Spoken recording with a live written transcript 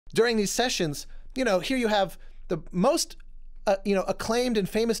during these sessions, you know, here you have the most, you know, acclaimed and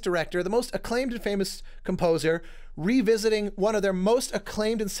famous director, the most acclaimed and famous composer, revisiting one of their most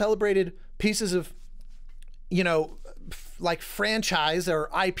acclaimed and celebrated pieces of, you know, like franchise or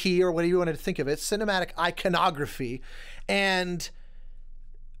IP or whatever you wanted to think of it, cinematic iconography. And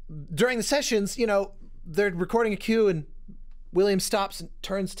during the sessions, you know, they're recording a cue and Williams stops and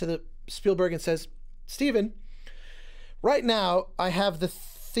turns to the Spielberg and says, Steven, right now I have the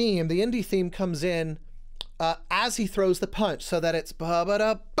theme, the indie theme comes in as he throws the punch so that it's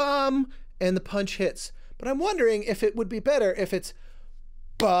ba-ba-da-bum and the punch hits. But I'm wondering if it would be better if it's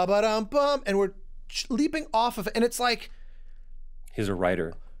ba-ba-dum-bum and we're leaping off of it. And it's like, he's a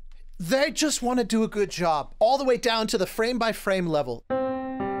writer. They just want to do a good job all the way down to the frame by frame level.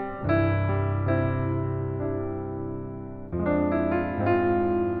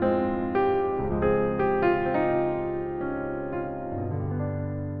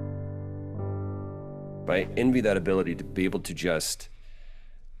 I envy that ability to be able to just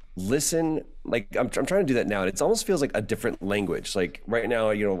listen. Like I'm trying to do that now, and it almost feels like a different language. Like right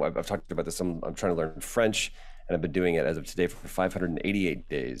now, you know, I've talked about this. I'm trying to learn French, and I've been doing it as of today for 588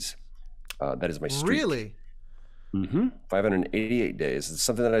 days. That is my streak. Really? 588 days. It's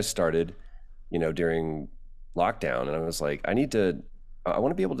something that I started, you know, during lockdown, and I was like, I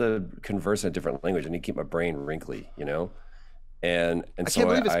want to be able to converse in a different language. I need to keep my brain wrinkly, you know. And I so can't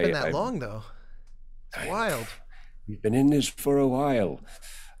believe it's been that long though. It's wild. We've been in this for a while.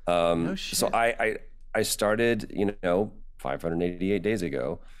 No shit. So I started, you know, 588 days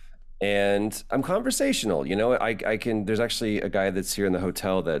ago, and I'm conversational. You know, I can. There's actually a guy that's here in the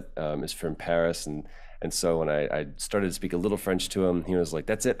hotel that is from Paris, and so when I started to speak a little French to him, he was like,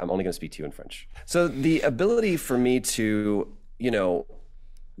 "That's it. I'm only going to speak to you in French." So the ability for me to, you know,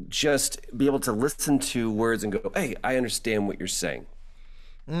 just be able to listen to words and go, "Hey, I understand what you're saying."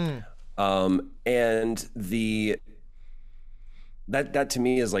 And that to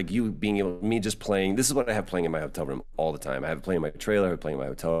me is like you being able, me just playing. This is what I have playing in my hotel room all the time. I have it playing in my trailer, I have it playing in my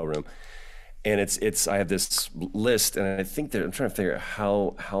hotel room, and it's I have this list, and I think that I'm trying to figure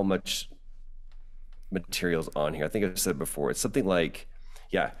out how much material's on here. I think I've said it before. It's something like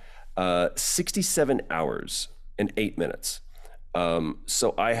 67 hours and 8 minutes.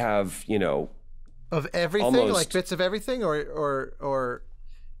 So I have, you know, of everything, like bits of everything, or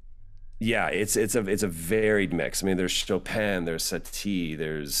yeah, it's a varied mix. I mean, there's Chopin, there's Satie,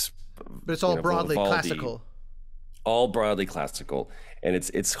 but it's all broadly Vivaldi, classical. All broadly classical, and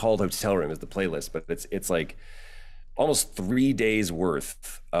it's called Hotel Room is the playlist, but it's like almost 3 days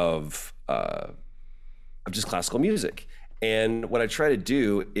worth of just classical music. And what I try to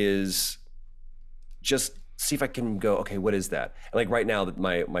do is just see if I can go, okay, what is that? And like right now,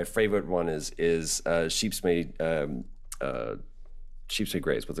 my favorite one is Sheeps May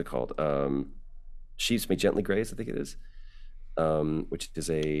Graze. What's it called? Sheeps May Gently Graze, I think it is. Which is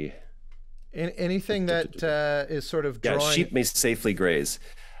anything that is sort of drawing. Yeah, Sheep May Safely Graze.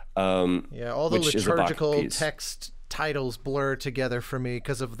 All the liturgical text titles blur together for me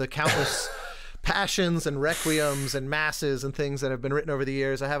because of the countless passions and requiems and masses and things that have been written over the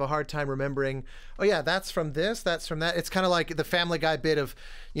years. I have a hard time remembering, oh yeah, that's from this, that's from that. It's kind of like the Family Guy bit of,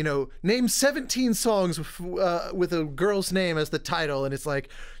 you know, name 17 songs with a girl's name as the title, and it's like,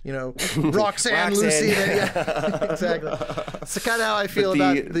 you know, Roxanne. Lucy. Yeah, exactly. It's kind of how I feel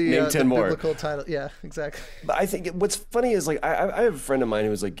about the biblical title. Yeah, exactly. But I think what's funny is like I have a friend of mine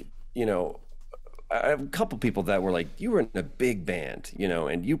who was like, you know, I have a couple people that were like, you were in a big band, you know,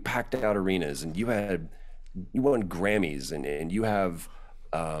 and you packed out arenas, and you won Grammys, and you have,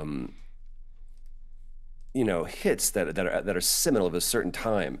 you know, hits that are seminal of a certain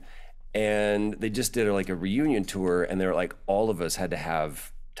time, and they just did like a reunion tour, and they're like, all of us had to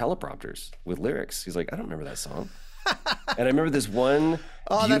have teleprompters with lyrics. He's like, I don't remember that song, and I remember this one.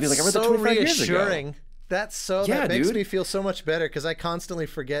 Oh, that's like, I read so reassuring. That makes me feel so much better because I constantly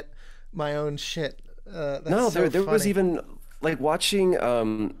forget my own shit. There was even like watching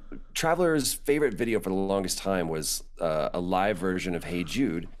Traveler's favorite video for the longest time was a live version of Hey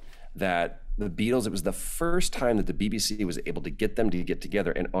Jude that the Beatles, it was the first time that the BBC was able to get them to get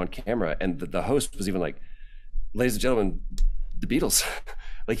together and on camera, and the host was even like, ladies and gentlemen, the Beatles.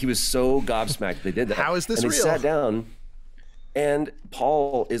 Like he was so gobsmacked they did that. How is this and real? They sat down, and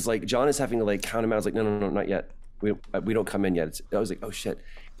Paul is like, John is having to like count him out. I was like, no, not yet. We don't come in yet. I was like, oh shit.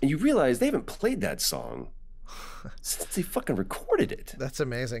 And you realize they haven't played that song since they fucking recorded it. That's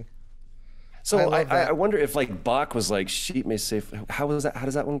amazing. So I wonder if like Bach was like, sheep may safe. How does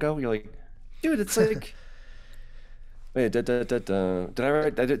that one go? You're like, dude, it's like, Wait, did I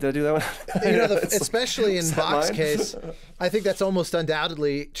write? Did I do that one? You know, It's like- especially in is that Bach's mine? case, I think that's almost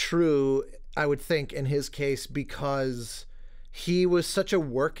undoubtedly true, I would think, in his case, because he was such a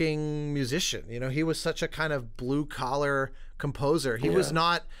working musician. You know, he was such a kind of blue collar composer. He was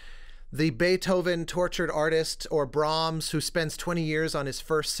not the Beethoven tortured artist or Brahms who spends 20 years on his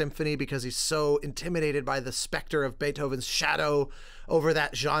first symphony because he's so intimidated by the specter of Beethoven's shadow over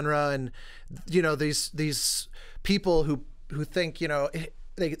that genre. And, you know, these people who think, you know,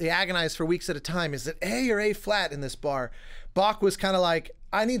 they agonize for weeks at a time. Is it A or A flat in this bar? Bach was kind of like,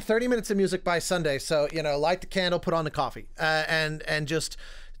 I need 30 minutes of music by Sunday. So, you know, light the candle, put on the coffee, and just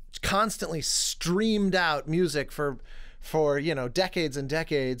constantly streamed out music for, you know, decades and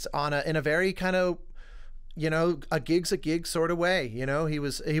decades in a very kind of, you know, a gig's a gig sort of way. You know, he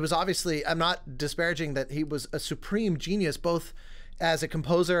was obviously, I'm not disparaging that he was a supreme genius, both as a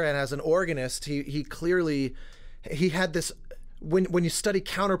composer and as an organist. He clearly, he had this, when you study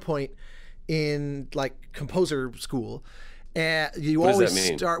counterpoint in like composer school, you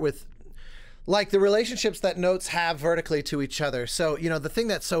always start with like the relationships that notes have vertically to each other. So, you know, the thing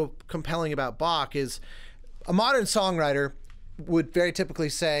that's so compelling about Bach is a modern songwriter would very typically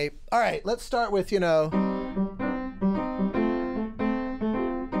say, all right, let's start with, you know,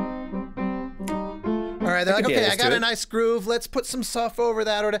 all right, they're like, okay, I got a nice groove. Let's put some stuff over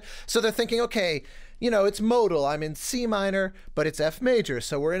that. So they're thinking, okay, you know, it's modal. I'm in C minor, but it's F major.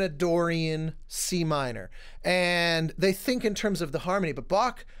 So we're in a Dorian C minor. And they think in terms of the harmony. But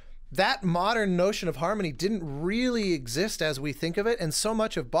Bach, that modern notion of harmony didn't really exist as we think of it. And so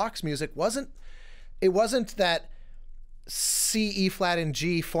much of Bach's music wasn't that C, E flat, and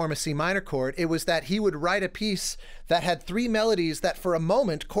G form a C minor chord. It was that he would write a piece that had three melodies that for a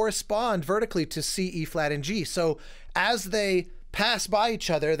moment correspond vertically to C, E flat, and G. So as they pass by each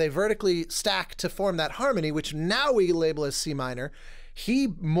other, they vertically stack to form that harmony, which now we label as C minor. He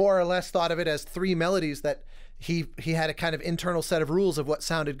more or less thought of it as three melodies that he had a kind of internal set of rules of what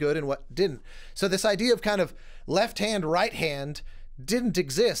sounded good and what didn't. So this idea of kind of left hand, right hand didn't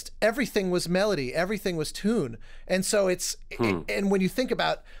exist. Everything was melody, everything was tune. And so and when you think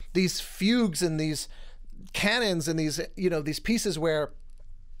about these fugues and these canons and these, you know, these pieces where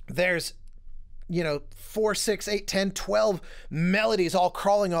there's, you know, 4, 6, 8, 10, 12 melodies all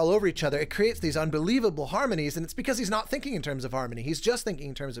crawling all over each other, it creates these unbelievable harmonies. And it's because he's not thinking in terms of harmony. He's just thinking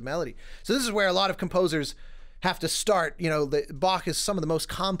in terms of melody. So this is where a lot of composers have to start. You know, Bach is some of the most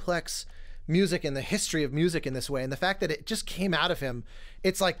complex music in the history of music in this way. And the fact that it just came out of him,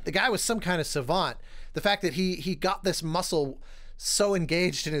 it's like the guy was some kind of savant. The fact that he got this muscle so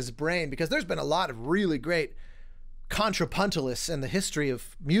engaged in his brain, because there's been a lot of really great contrapuntalists in the history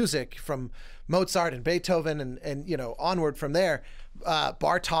of music, from Mozart and Beethoven and you know, onward from there.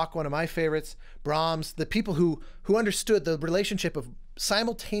 Bartok, one of my favorites, Brahms, the people who understood the relationship of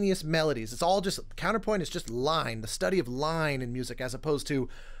simultaneous melodies. It's all just, counterpoint is just line, the study of line in music, as opposed to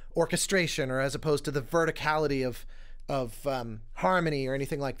orchestration, or as opposed to the verticality of harmony or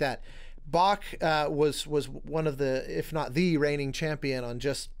anything like that. Bach was one of the, if not the reigning champion on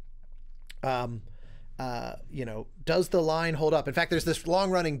just you know, does the line hold up? In fact, there's this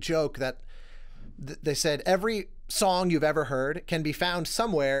long-running joke that they said every song you've ever heard can be found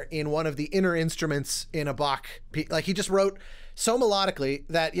somewhere in one of the inner instruments in a Bach. Like, he just wrote so melodically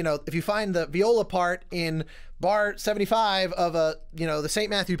that, you know, if you find the viola part in bar 75 of a, you know, the St.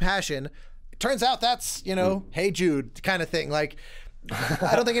 Matthew Passion, it turns out that's, you know, Hey Jude kind of thing. Like,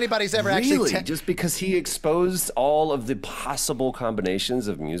 I don't think anybody's ever really? actually Just because he exposed all of the possible combinations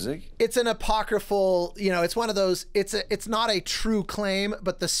of music? It's an apocryphal, you know, it's one of those, it's not a true claim,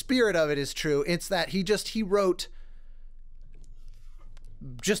 but the spirit of it is true. It's that he wrote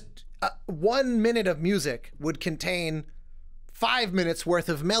just 1 minute of music would contain 5 minutes worth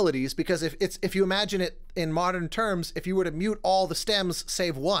of melodies, because if you imagine it in modern terms, if you were to mute all the stems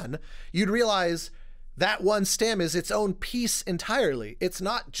save one, you'd realize that one stem is its own piece entirely. It's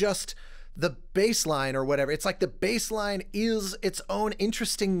not just the bass line or whatever. It's like the bass line is its own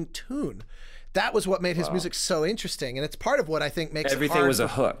interesting tune. That was what made his music so interesting, and it's part of what I think makes everything was a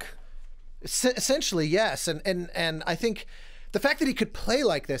hook. Essentially, yes. And I think the fact that he could play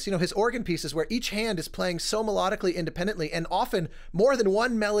like this, you know, his organ pieces where each hand is playing so melodically independently, and often more than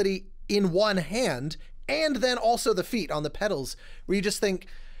one melody in one hand, and then also the feet on the pedals, where you just think,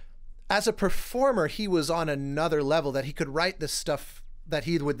 as a performer, he was on another level, that he could write this stuff that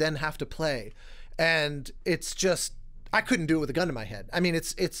he would then have to play. And it's just, I couldn't do it with a gun to my head. I mean,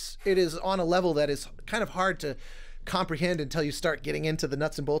 it is on a level that is kind of hard to comprehend until you start getting into the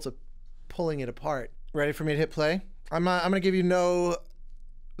nuts and bolts of pulling it apart. Ready for me to hit play? I'm going to give you no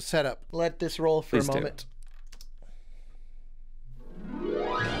setup. Let this roll for a moment.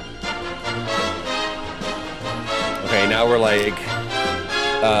 Okay, now we're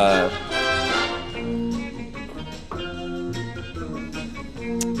uh,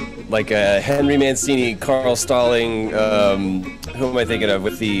 like Henry Mancini, Carl Stalling. Who am I thinking of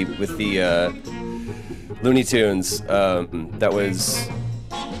with the Looney Tunes? That was.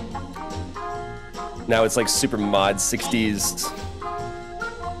 Now it's like super mod 60s.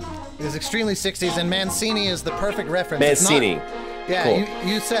 It is extremely 60s, and Mancini is the perfect reference. Mancini. Yeah, Cool.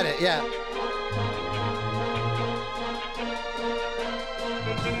 you said it. Yeah.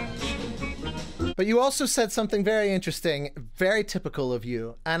 But you also said something very interesting, very typical of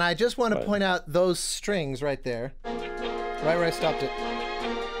you. And I just want to point out those strings right there, right where I stopped it.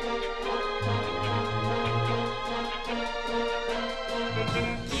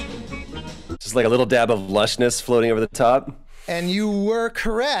 Just like a little dab of lushness floating over the top. And you were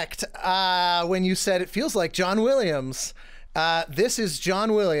correct when you said it feels like John Williams. This is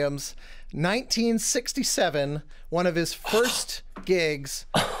John Williams, 1967, one of his first gigs.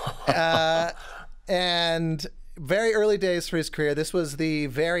 And very early days for his career. This was the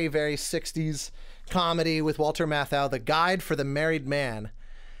very, very 60s comedy with Walter Matthau, The Guide for the Married Man.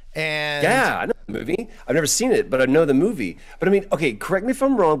 And yeah, I know the movie. I've never seen it, but I know the movie. But I mean, okay, correct me if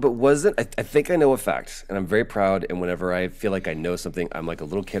I'm wrong, but wasn't, I think I know a fact, and I'm very proud, and whenever I feel like I know something, I'm like a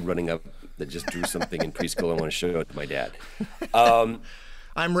little kid running up that just drew something in preschool and want to show it to my dad. I'm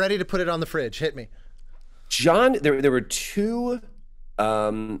ready to put it on the fridge. Hit me. John, there were two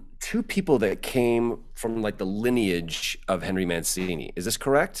people that came from like the lineage of Henry Mancini. Is this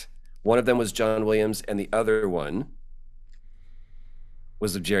correct? One of them was John Williams, and the other one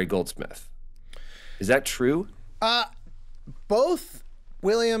was of Jerry Goldsmith. Is that true? Both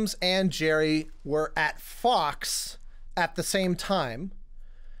Williams and Jerry were at Fox at the same time.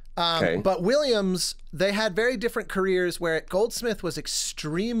 Okay. But Williams, they had very different careers, where Goldsmith was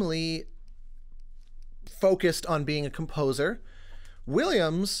extremely focused on being a composer.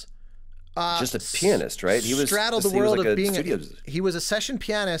 Williams just a pianist, right? He straddled the world of being he was a session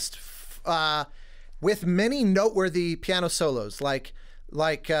pianist with many noteworthy piano solos.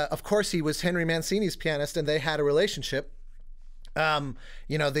 Of course, he was Henry Mancini's pianist, and they had a relationship. You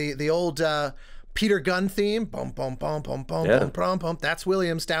know, the old Peter Gunn theme, boom, boom, boom, boom, boom, boom, boom, boom. That's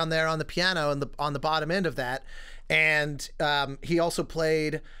Williams down there on the piano and on the bottom end of that. And he also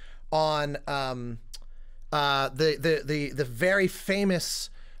played on the very famous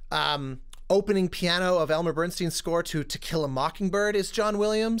opening piano of Elmer Bernstein's score to Kill a Mockingbird is John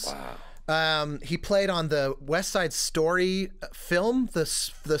Williams. Wow. He played on the West Side Story film, the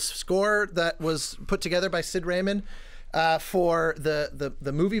score that was put together by Sid Raymond for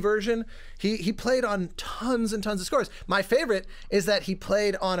the movie version. He played on tons and tons of scores. My favorite is that he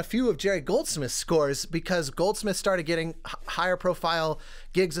played on a few of Jerry Goldsmith's scores, because Goldsmith started getting higher profile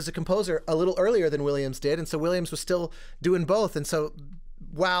gigs as a composer a little earlier than Williams did, and so Williams was still doing both. And so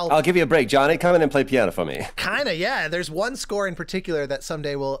while I'll give you a break, Johnny. Come in and play piano for me. Kinda, yeah. There's one score in particular that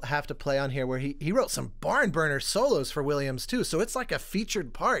someday we'll have to play on here, where he wrote some barn burner solos for Williams too. So it's like a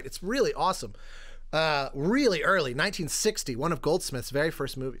featured part. It's really awesome. Really early, 1960, one of Goldsmith's very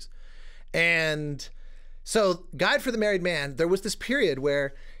first movies. And so Guide for the Married Man, there was this period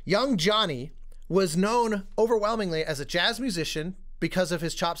where young Johnny was known overwhelmingly as a jazz musician because of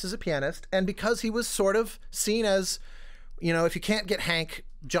his chops as a pianist, and because he was sort of seen as, you know, if you can't get Hank,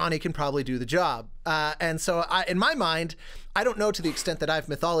 Johnny can probably do the job. And so in my mind, I don't know to the extent that I've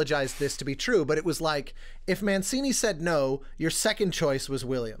mythologized this to be true, but it was like, if Mancini said no, your second choice was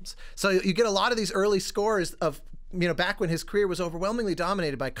Williams. So you get a lot of these early scores of, you know, back when his career was overwhelmingly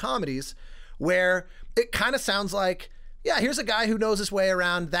dominated by comedies, where it kind of sounds like, yeah, here's a guy who knows his way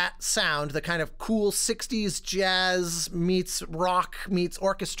around that sound, the kind of cool 60s jazz meets rock meets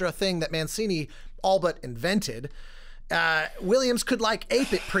orchestra thing that Mancini all but invented. Williams could like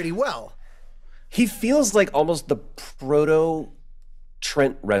ape it pretty well. He feels like almost the proto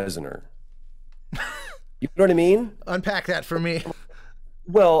Trent Reznor. You know what I mean? Unpack that for me.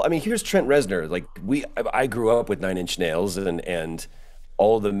 Well, I mean, here's Trent Reznor. Like I grew up with Nine Inch Nails and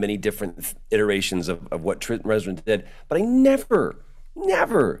all the many different iterations of what Trent Reznor did, but I never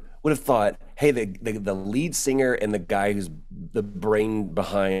would have thought, hey, the lead singer and the guy who's the brain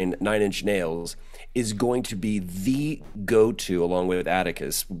behind Nine Inch Nails is going to be the go-to, along with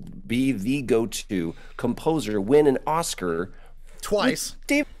Atticus, be the go-to composer, win an Oscar twice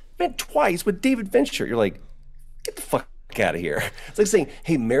with David Fincher. You're like, get the fuck out of here. It's like saying,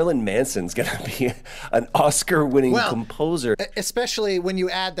 hey, Marilyn Manson's gonna be an Oscar-winning composer. Especially when you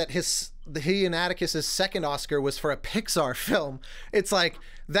add that he and Atticus's second Oscar was for a Pixar film. It's like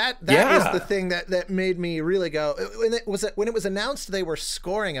that is the thing that made me really go, when it was announced they were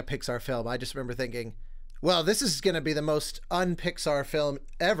scoring a Pixar film, I just remember thinking, Well, this is going to be the most un-Pixar film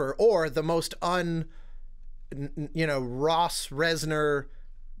ever, or the most Ross Reznor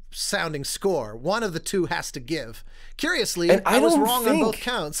sounding score. One of the two has to give. Curiously, I was wrong on both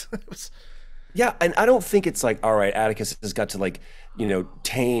counts. Yeah, and I don't think it's like, all right, Atticus has got to like,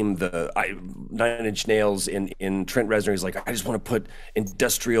 tame the 9 Inch Nails in Trent Reznor. He's like, I just want to put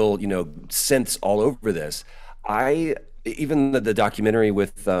industrial, synths all over this. Even the documentary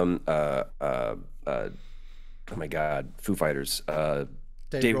with oh my God, Foo Fighters,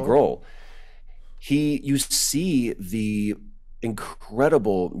 Dave Grohl. You see the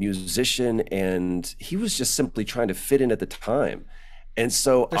incredible musician, and he was just simply trying to fit in at the time. And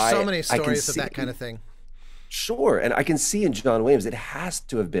so there's so many stories of that kind of thing. Sure. And I can see in John Williams, it has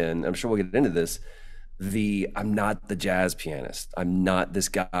to have been, I'm sure we'll get into this, I'm not the jazz pianist. I'm not this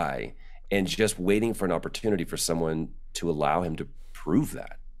guy. And just waiting for an opportunity for someone to allow him to prove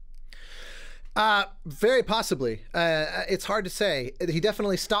that. Very possibly. It's hard to say. He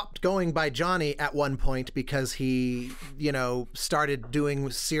definitely stopped going by Johnny at one point because he, started doing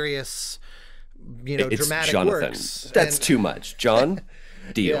serious, it's dramatic Jonathan. works. That's too much. John,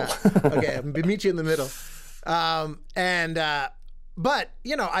 deal. Yeah. Okay, meet you in the middle. But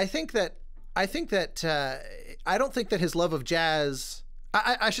I think that I don't think that his love of jazz.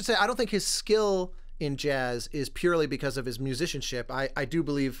 I should say I don't think his skill in jazz is purely because of his musicianship. I do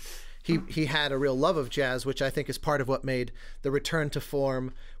believe he had a real love of jazz, which I think is part of what made the return to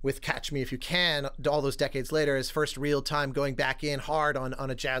form with Catch Me If You Can all those decades later, his first real time going back in hard on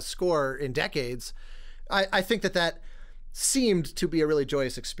a jazz score in decades. I think that seemed to be a really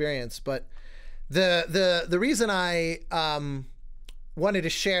joyous experience. But the reason I wanted to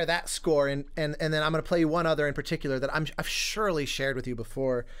share that score and then I'm going to play you one other in particular that I've surely shared with you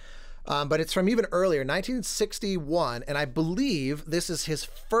before. But it's from even earlier, 1961, and I believe this is his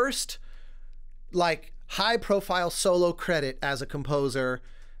first high-profile solo credit as a composer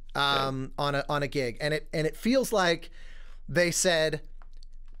on a gig, and it feels like they said,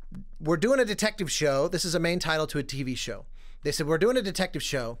 "We're doing a detective show." This is a main title to a TV show. They said, "We're doing a detective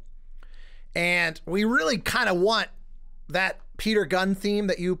show, and we really kind of want that Peter Gunn theme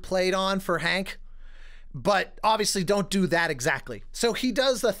that you played on for Hank. But obviously don't do that exactly." So he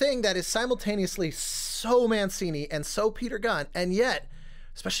does the thing that is simultaneously so Mancini and so Peter Gunn, and yet,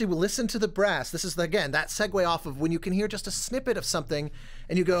 especially listen to the brass. This is, again, that segue off of when you can hear just a snippet of something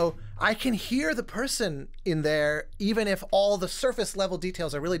and you go, I can hear the person in there, even if all the surface level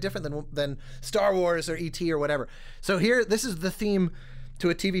details are really different than Star Wars or E.T. or whatever. So here, this is the theme to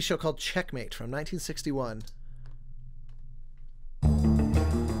a TV show called Checkmate from 1961.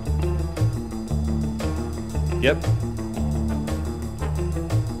 Yep.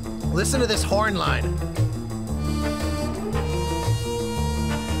 Listen to this horn line.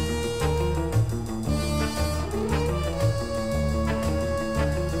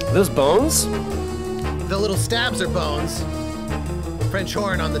 Those bones? The little stabs are bones. French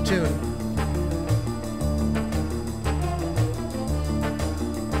horn on the tune.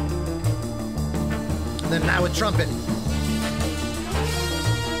 And then now with trumpet.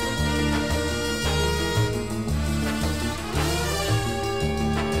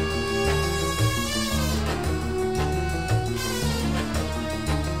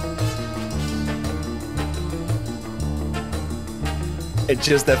 It's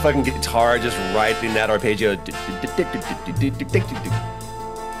just that fucking guitar just riding that arpeggio.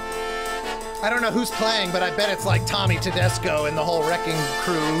 I don't know who's playing, but I bet it's like Tommy Tedesco and the whole Wrecking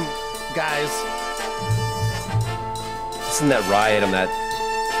Crew guys. Listen to that ride on that.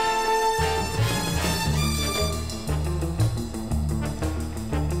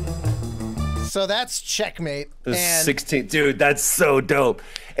 So that's Checkmate. The 16th, dude, that's so dope.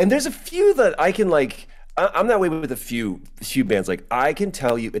 And there's a few that I can like. I'm that way with a few bands. Like I can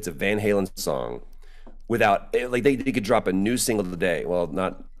tell you it's a Van Halen song without like they could drop a new single today. Well,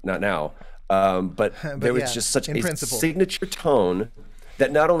 not now, but there was just such a signature tone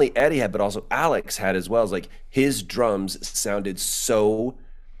that not only Eddie had, but also Alex had as well. As like his drums sounded so.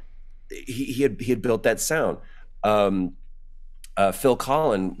 He had built that sound. Phil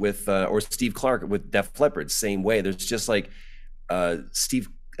Collin with or Steve Clark with Def Leppard, same way. There's just like Steve.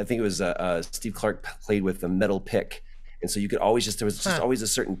 I think it was Steve Clark played with a metal pick, and so you could always there was just always a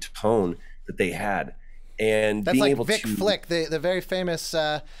certain tone that they had, and that's being like able Vic to Flick, the very famous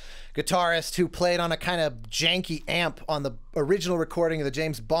guitarist who played on a kind of janky amp on the original recording of the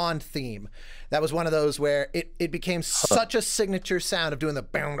James Bond theme. That was one of those where it became such a signature sound of doing the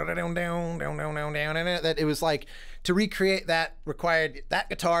that it was like to recreate that required that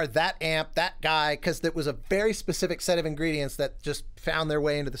guitar, that amp, that guy, because it was a very specific set of ingredients that just found their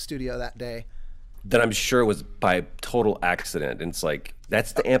way into the studio that day. that I'm sure was by total accident. And it's like,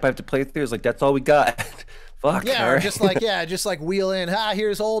 that's the amp I have to play through. It's like, that's all we got. Fuck. Yeah, all or right. just like wheel in,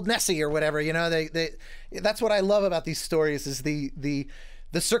 here's old Nessie or whatever. You know, that's what I love about these stories is the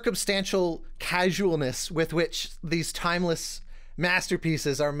circumstantial casualness with which these timeless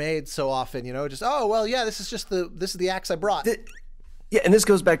masterpieces are made so often. You know, just this is the axe I brought. Yeah, and this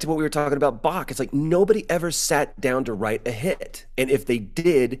goes back to what we were talking about Bach. It's like nobody ever sat down to write a hit. And if they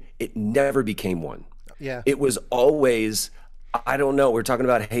did, it never became one. Yeah. It was always, I don't know, we're talking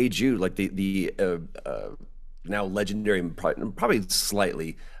about Hey Jude, like the now legendary, probably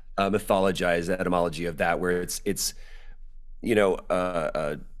slightly mythologized etymology of that, where it's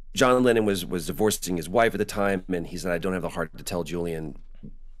John Lennon was divorcing his wife at the time, and he said, I don't have the heart to tell Julian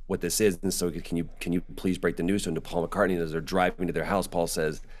what this is, and so can you please break the news to him, to Paul McCartney. As they're driving to their house, Paul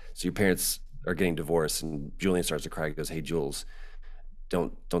says, so your parents are getting divorced, and Julian starts to cry. He goes, hey Jules,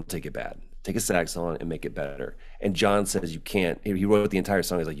 don't take it bad, take a sax on and make it better. And John says, you can't. He wrote the entire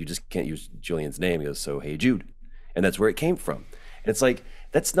song. He's like, you just can't use Julian's name. He goes, so hey Jude. And that's where it came from. And it's like,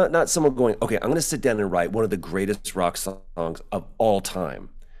 that's not someone going, okay, I'm going to sit down and write one of the greatest rock songs of all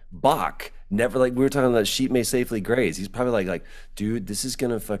time. Bach never, like we were talking about, sheep may safely graze. He's probably like, dude, this is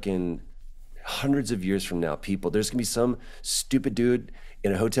gonna fucking hundreds of years from now, there's gonna be some stupid dude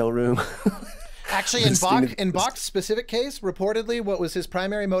in a hotel room. Actually, in Bach's specific case, reportedly, what was his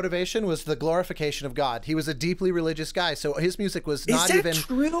primary motivation was the glorification of God. He was a deeply religious guy, so his music was not even. Is that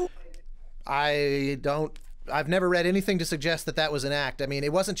true? I've never read anything to suggest that was an act. I mean,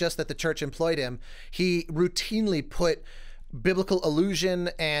 it wasn't just that the church employed him. He routinely put biblical allusion,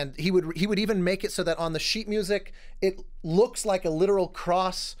 and he would even make it so that on the sheet music it looks like a literal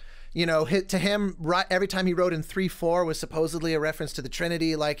cross. You know, to him, right, every time he wrote in 3/4 was supposedly a reference to the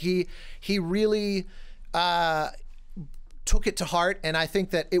Trinity. Like he really took it to heart, and I think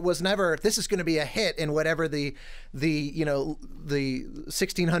that it was never, this is going to be a hit in whatever the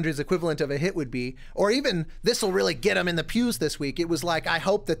 1600s equivalent of a hit would be, or even this will really get him in the pews this week. It was like, I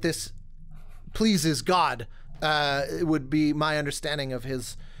hope that this pleases God. It would be my understanding of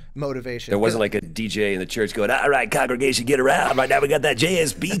his motivation. There wasn't like a DJ in the church going, all right, congregation, get around. Right now we got that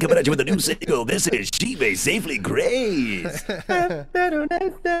JSB coming at you with a new single. This is She May Safely Graze.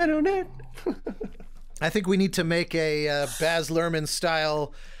 I think we need to make a Baz Luhrmann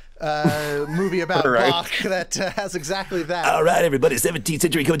style movie about Bach that has exactly that. All right, everybody, 17th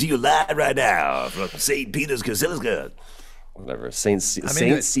century coming to you live right now from St. Peter's Basilica. Whatever, St.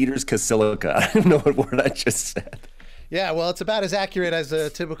 Cedar's Basilica. I don't know what word I just said. Yeah, well, it's about as accurate as a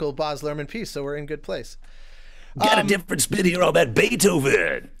typical Baz Luhrmann piece, so we're in good place. Got a different spin here on that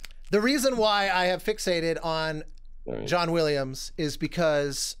Beethoven. The reason why I have fixated on John Williams is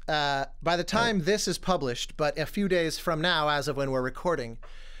because by the time this is published, but a few days from now, as of when we're recording,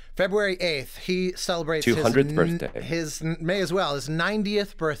 February 8th, he celebrates 200th birthday. His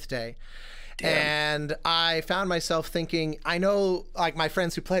 90th birthday. And I found myself thinking, I know, like, my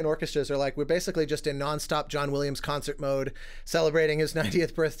friends who play in orchestras are like, we're basically just in nonstop John Williams concert mode, celebrating his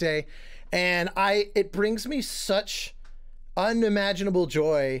 90th birthday. And it brings me such unimaginable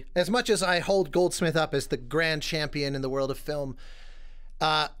joy. As much as I hold Goldsmith up as the grand champion in the world of film,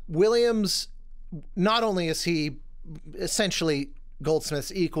 Williams, not only is he essentially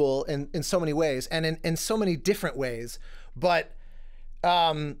Goldsmith's equal in so many ways, and in so many different ways, but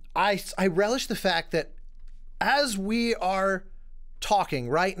I relish the fact that as we are talking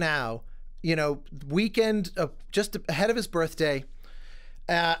right now, weekend just ahead of his birthday,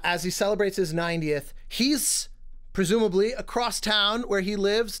 as he celebrates his 90th, he's presumably across town where he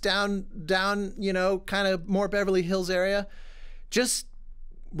lives, down kind of more Beverly Hills area, just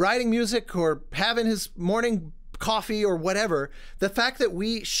writing music or having his morning coffee or whatever. The fact that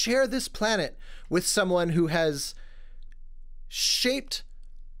we share this planet with someone who has shaped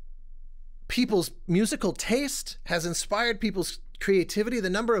people's musical taste, has inspired people's creativity, the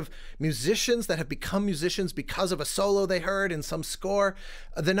number of musicians that have become musicians because of a solo they heard in some score,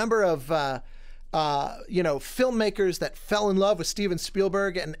 the number of filmmakers that fell in love with Steven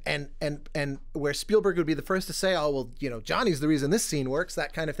Spielberg, and where Spielberg would be the first to say, oh, well, Johnny's the reason this scene works,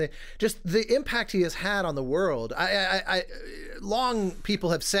 that kind of thing. Just the impact he has had on the world. Long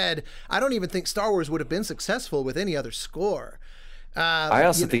people have said, I don't even think Star Wars would have been successful with any other score. I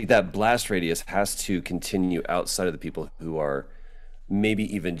also think that blast radius has to continue outside of the people who are maybe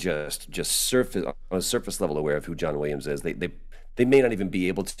even just surface, on a surface level, aware of who John Williams is. They may not even be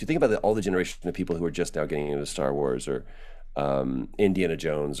able to think about all the generation of people who are just now getting into Star Wars or Indiana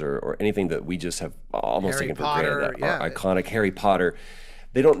Jones or anything that we just have almost taken for granted. Iconic Harry Potter.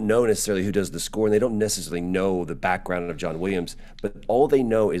 they don't know necessarily who does the score, and they don't necessarily know the background of John Williams, but all they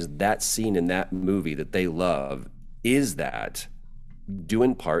know is that scene in that movie that they love is that due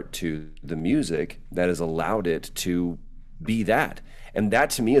in part to the music that has allowed it to be that. And that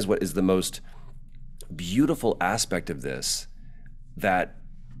to me is what is the most beautiful aspect of this, that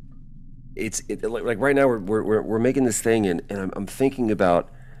like right now we're making this thing, and I'm thinking about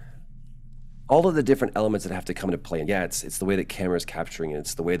all of the different elements that have to come into play. And yeah, it's the way that camera is capturing it,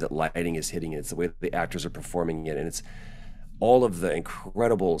 it's the way that lighting is hitting it, it's the way that the actors are performing it, and it's all of the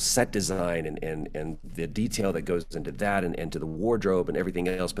incredible set design and the detail that goes into that, and to the wardrobe and everything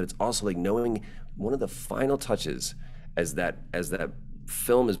else. But it's also like knowing one of the final touches as that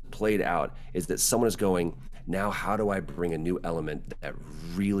film is played out is that someone is going, now how do I bring a new element that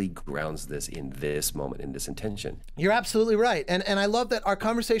really grounds this in this moment, in this intention? You're absolutely right. And I love that our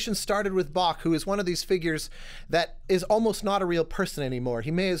conversation started with Bach, who is one of these figures that is almost not a real person anymore. He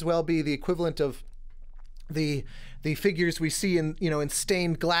may as well be the equivalent of the figures we see in, you know, in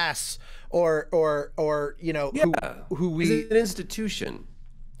stained glass, or you know, Yeah. who we, He's an institution.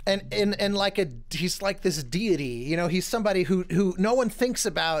 and like he's like this deity, you know. He's somebody who no one thinks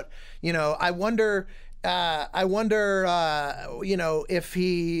about, you know. I wonder you know, if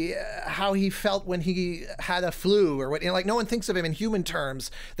how he felt when he had a flu, or what, you know, like no one thinks of him in human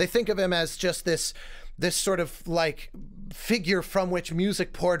terms. They think of him as just this sort of like figure from which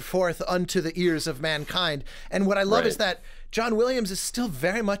music poured forth unto the ears of mankind. And what I love is that John Williams is still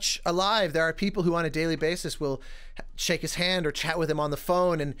very much alive. There are people who on a daily basis will shake his hand or chat with him on the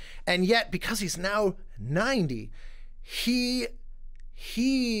phone, and yet because he's now 90, he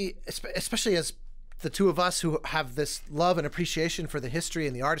especially as the two of us who have this love and appreciation for the history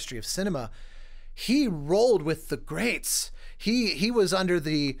and the artistry of cinema, he rolled with the greats. He was under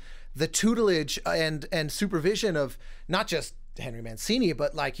the tutelage and supervision of not just Henry Mancini,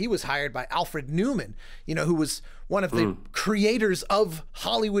 but like he was hired by Alfred Newman, you know, who was one of the creators of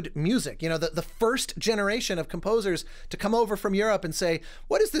Hollywood music, you know, the first generation of composers to come over from Europe and say,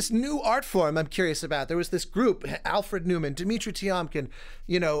 what is this new art form I'm curious about? There was this group, Alfred Newman, Dmitri Tiomkin,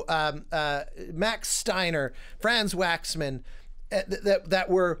 you know, Max Steiner, Franz Waxman, that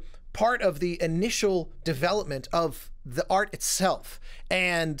were part of the initial development of the art itself.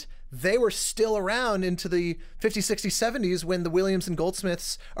 And they were still around into the 50s, 60s, 70s when the Williams and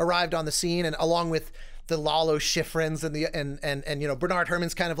Goldsmiths arrived on the scene, and along with the Lalo Schifrins and you know, Bernard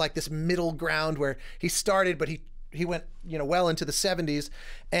Herrmann's kind of like this middle ground where he started, but he went, you know, well into the 70s,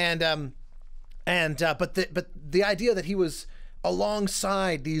 but the idea that he was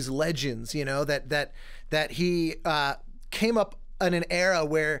alongside these legends, you know, that he came up in an era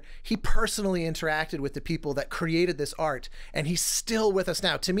where he personally interacted with the people that created this art, and he's still with us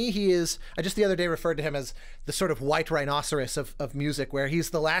now. To me, he is, I just the other day referred to him as the sort of white rhinoceros of music, where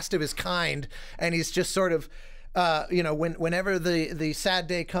he's the last of his kind, and he's just sort of, you know, whenever the sad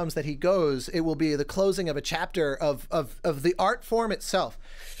day comes that he goes, it will be the closing of a chapter of the art form itself.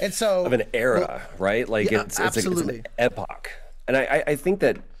 And so of an era, right? Like yeah, it's absolutely. an epoch. And I think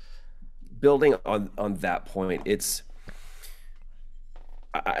that building on that point,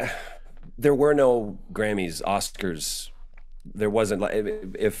 there were no Grammys, Oscars. There wasn't, like,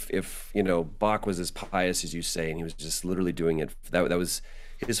 if you know, Bach was as pious as you say, and he was just literally doing it. That was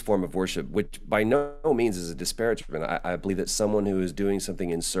his form of worship, which by no means is a disparagement. I believe that someone who is doing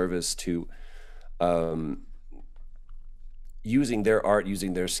something in service to using their art,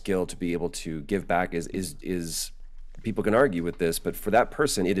 using their skill to be able to give back is people can argue with this, but for that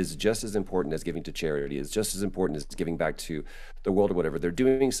person, it is just as important as giving to charity. It's just as important as giving back to the world or whatever. They're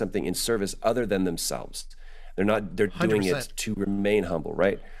doing something in service other than themselves. They're doing 100%. it to remain humble,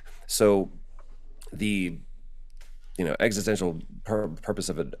 right? So the, you know, existential purpose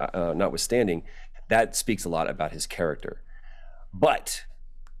of it notwithstanding, that speaks a lot about his character. But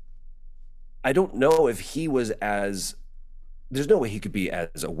I don't know if he was there's no way he could be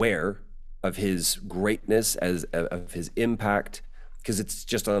as aware of his greatness, of his impact, because it's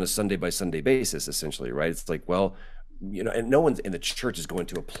just on a Sunday by Sunday basis, essentially, right? It's like, well, you know, and no one in the church is going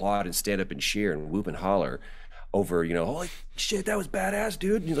to applaud and stand up and cheer and whoop and holler over, you know, holy shit, that was badass,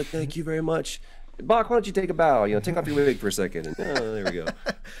 dude. And he's like, thank you very much. Bach, why don't you take a bow? You know, take off your wig for a second. And there we go.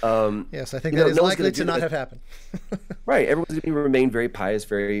 Yes, I think that is likely to not have happened. Right. Everyone's going to remain very pious,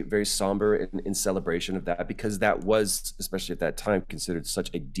 very, very somber in celebration of that, because that was, especially at that time, considered such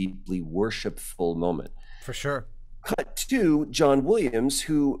a deeply worshipful moment. For sure. Cut to John Williams,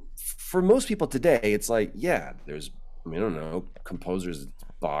 who, for most people today, it's like, yeah, there's, I mean, I don't know, composers,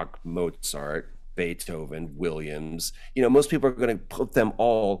 Bach, Mozart, Beethoven, Williams. You know, most people are going to put them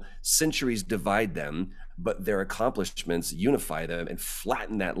all, centuries divide them, but their accomplishments unify them and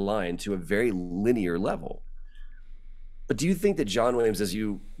flatten that line to a very linear level. But do you think that John Williams, as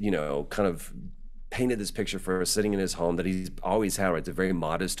you know, kind of painted this picture for us, sitting in his home that he's always had, right? It's a very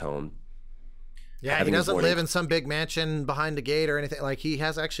modest home. Yeah, he doesn't live in some big mansion behind a gate or anything. Like, he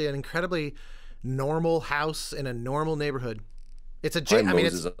has actually an incredibly normal house in a normal neighborhood. It's a, I mean,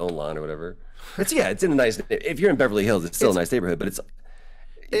 it's his own lawn or whatever. It's in a nice. If you're in Beverly Hills, it's still a nice neighborhood, but it's.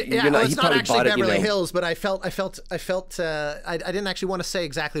 It's not actually Beverly Hills, but I didn't actually want to say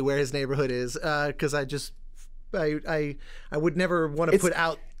exactly where his neighborhood is, because I would never want to put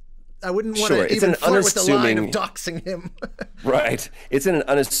out. I wouldn't want to even flirt with the line of doxing him. Right. It's in an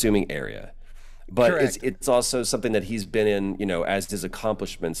unassuming area. But Correct. it's also something that he's been in, you know, as his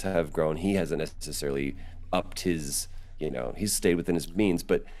accomplishments have grown. He hasn't necessarily upped his, you know, he's stayed within his means.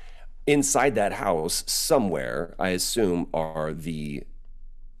 But inside that house, somewhere, I assume, are the,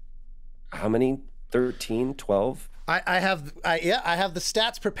 how many? 13, 12? I have the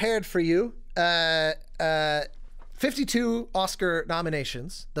stats prepared for you. 52 Oscar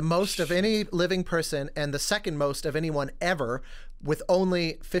nominations, the most of any living person and the second most of anyone ever, with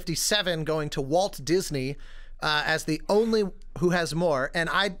only 57 going to Walt Disney as the only who has more. And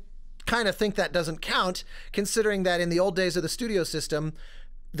I kind of think that doesn't count, considering that in the old days of the studio system,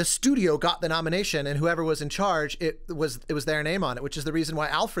 the studio got the nomination, and whoever was in charge, it was their name on it, which is the reason why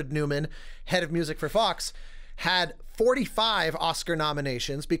Alfred Newman, head of music for Fox, had 45 Oscar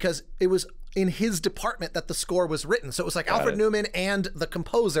nominations, because it was in his department that the score was written. So it was like Alfred Newman and the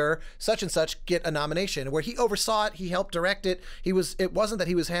composer, such and such, get a nomination, where he oversaw it, he helped direct it. It wasn't that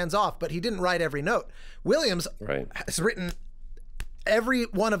he was hands off, but he didn't write every note. Williams has written every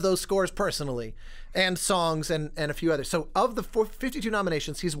one of those scores personally, and songs and a few others. So of the 52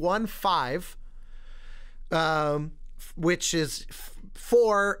 nominations, he's won 5, which is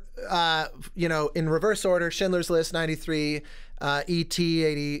 4, you know, in reverse order: Schindler's List, 93, E.T.,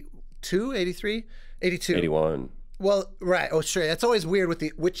 82, 83, 82. 81. Well, right. Oh, sure. It's always weird with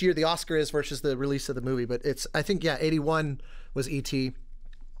which year the Oscar is versus the release of the movie, but I think, 81 was E.T.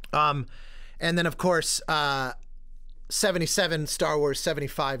 And then, of course, 77 Star Wars,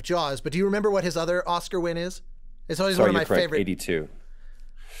 75 Jaws. But do you remember what his other Oscar win is? It's always one of my favorite. 82.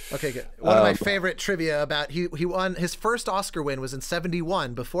 Okay, good. One of my favorite trivia about he won his first Oscar win was in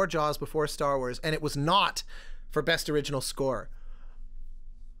 71, before Jaws, before Star Wars, and it was not for Best Original Score.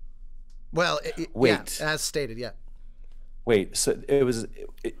 Well, as stated, yeah. Wait, so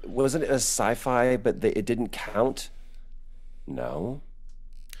wasn't it a sci-fi, but it didn't count? No.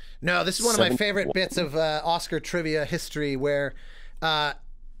 No, this is one of my favorite bits of Oscar trivia history, where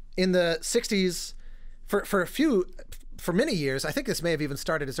in the 60s, for many years, I think this may have even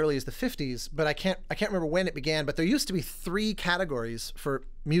started as early as the 50s, but I can't remember when it began, but there used to be 3 categories for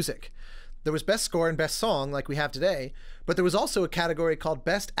music. There was Best Score and Best Song, like we have today, but there was also a category called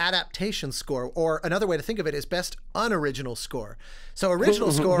Best Adaptation Score, or another way to think of it is Best Unoriginal Score. So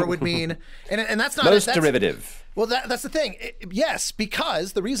original score would mean, and that's not most derivative. Well, that's the thing. Yes,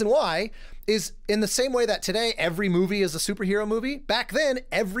 because the reason why is, in the same way that today every movie is a superhero movie, back then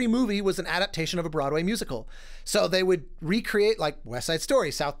every movie was an adaptation of a Broadway musical. So they would recreate, like West Side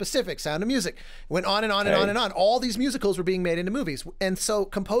Story, South Pacific, Sound of Music, went on and on and on and on. All these musicals were being made into movies. And so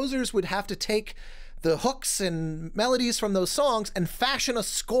composers would have to take the hooks and melodies from those songs and fashion a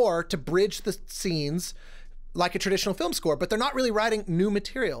score to bridge the scenes like a traditional film score, but they're not really writing new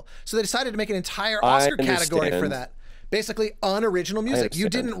material. So they decided to make an entire Oscar category for that. Basically, unoriginal music. You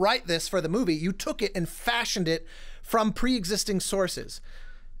didn't write this for the movie. You took it and fashioned it from pre-existing sources.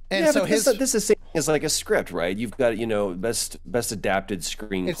 And so this is the same as like a script, right? You've got, you know, best adapted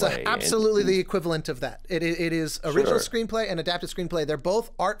screenplay. It's absolutely the equivalent of that. It is original screenplay and adapted screenplay. They're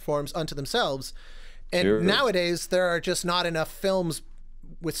both art forms unto themselves. And nowadays, there are just not enough films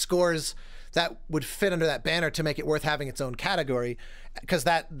with scores that would fit under that banner to make it worth having its own category, because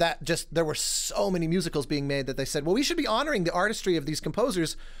there were so many musicals being made that they said, well, we should be honoring the artistry of these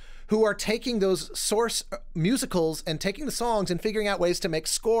composers who are taking those source musicals and taking the songs and figuring out ways to make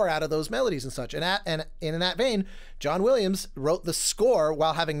score out of those melodies and such. And in that vein, John Williams wrote the score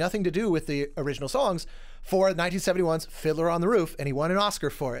while having nothing to do with the original songs for 1971's Fiddler on the Roof, and he won an Oscar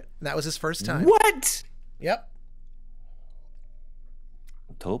for it. And that was his first time. What? Yep.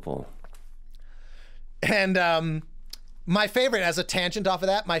 Topol. And my favorite, as a tangent off of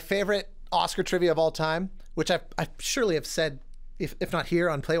that, my favorite Oscar trivia of all time, which I surely have said, if not here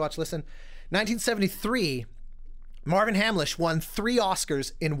on Play, Watch, Listen, 1973, Marvin Hamlish won 3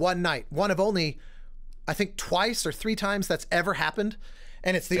 Oscars in one night. One of only, I think, twice or 3 times that's ever happened.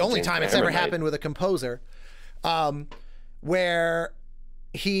 and it's the only time it's ever happened with a composer, where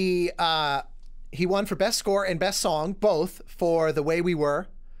he won for best score and best song, both for The Way We Were,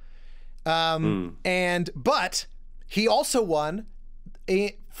 but he also won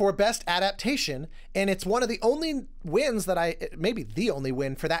for best adaptation, and it's one of the only wins that maybe the only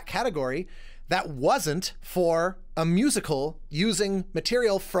win for that category that wasn't for a musical using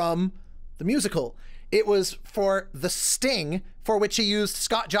material from the musical. It was for The Sting, for which he used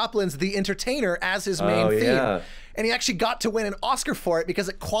Scott Joplin's The Entertainer as his main theme. Yeah. And he actually got to win an Oscar for it because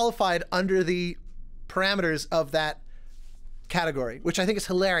it qualified under the parameters of that category, which I think is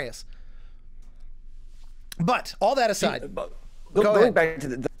hilarious. But all that aside, going back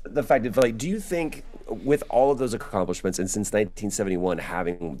to the fact of, like, do you think with all of those accomplishments, and since 1971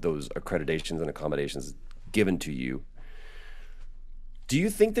 having those accreditations and accommodations given to you, do you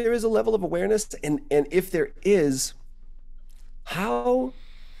think there is a level of awareness? And if there is,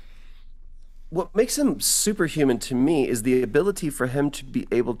 what makes him superhuman to me is the ability for him to be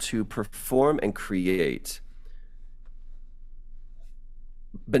able to perform and create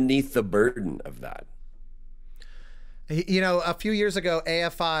beneath the burden of that. You know, a few years ago,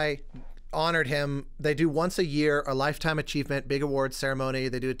 AFI honored him. They do once a year a Lifetime Achievement big awards ceremony.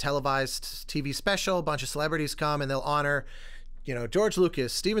 They do a televised TV special. A bunch of celebrities come and they'll honor, you know, George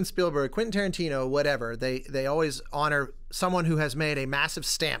Lucas, Steven Spielberg, Quentin Tarantino, whatever. They always honor someone who has made a massive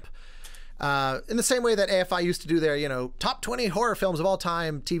stamp. In the same way that AFI used to do their, you know, top 20 horror films of all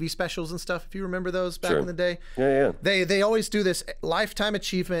time TV specials and stuff, if you remember those back in the day. Yeah. They always do this Lifetime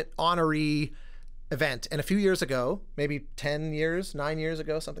Achievement honoree event. And a few years ago, maybe 9 years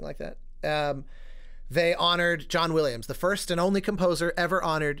ago, something like that, they honored John Williams, the first and only composer ever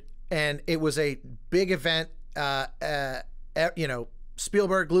honored. And it was a big event. You know,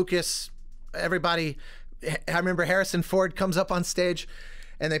 Spielberg, Lucas, everybody. I remember Harrison Ford comes up on stage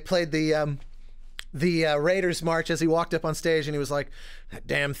and they played the Raiders march as he walked up on stage, and he was like, "That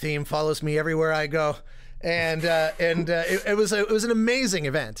damn theme follows me everywhere I go." And it was an amazing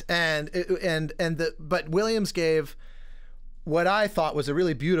event, but Williams gave what I thought was a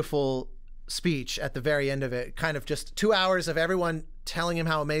really beautiful speech at the very end of it, kind of just 2 hours of everyone telling him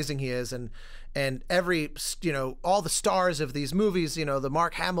how amazing he is, and every, you know, all the stars of these movies, you know, the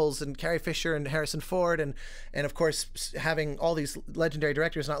Mark Hamills and Carrie Fisher and Harrison Ford, and of course having all these legendary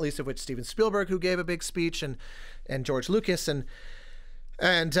directors, not least of which Steven Spielberg, who gave a big speech, and George Lucas, and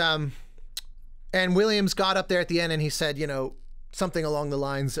Williams got up there at the end and he said, you know, something along the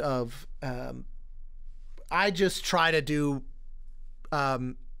lines of, I just try to do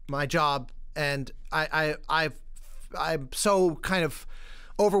my job, and I'm so kind of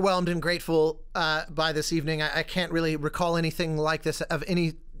overwhelmed and grateful by this evening. I can't really recall anything like this,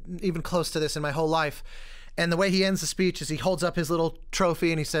 even close to this in my whole life. And the way he ends the speech is he holds up his little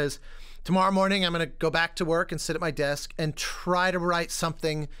trophy and he says, "Tomorrow morning, I'm going to go back to work and sit at my desk and try to write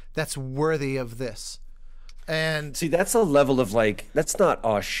something that's worthy of this." And see, that's a level of, like, that's not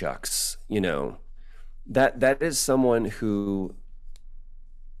aw shucks, you know. That is someone who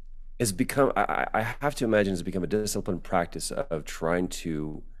has become, I have to imagine, has become a disciplined practice of trying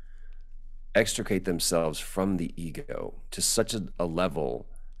to extricate themselves from the ego to such a level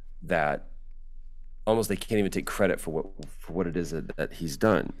that almost they can't even take credit for what it is that he's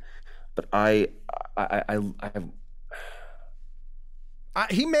done. But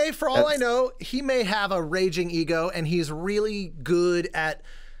he may, for all I know, he may have a raging ego, and he's really good at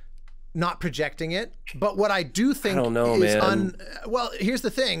not projecting it. But what I do think is well, here's the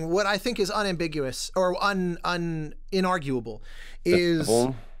thing. What I think is unambiguous or inarguable is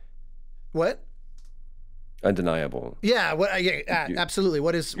what? Undeniable. Yeah, absolutely.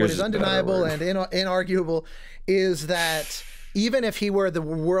 What is undeniable and inarguable is that even if he were the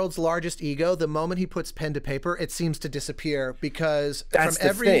world's largest ego, the moment he puts pen to paper, it seems to disappear, because that's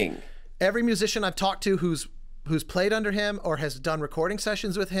from every musician I've talked to who's played under him or has done recording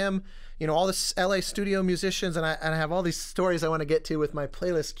sessions with him, you know, all the LA studio musicians, and I have all these stories I want to get to with my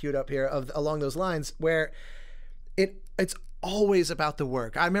playlist queued up here along those lines, where it's always about the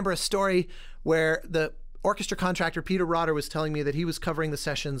work. I remember a story where the orchestra contractor Peter Rotter was telling me that he was covering the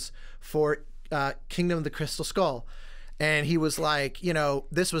sessions for Kingdom of the Crystal Skull. And he was like, you know,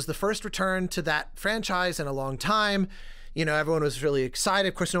 this was the first return to that franchise in a long time. You know, everyone was really excited.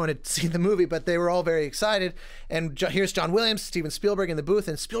 Of course, no one had seen the movie, but they were all very excited. And here's John Williams, Steven Spielberg in the booth,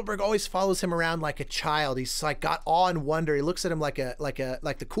 and Spielberg always follows him around like a child. He's like got awe and wonder. He looks at him like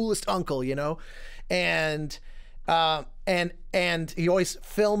the coolest uncle, you know, and he always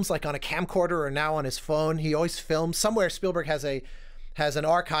films like on a camcorder or now on his phone. He always films somewhere. Spielberg has an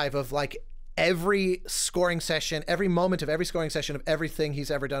archive of like every scoring session, every moment of every scoring session of everything he's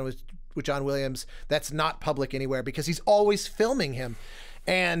ever done with John Williams that's not public anywhere, because he's always filming him.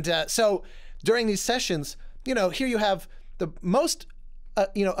 And so during these sessions, you know, here you have the most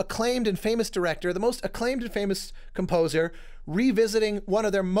you know, acclaimed and famous director, the most acclaimed and famous composer, revisiting one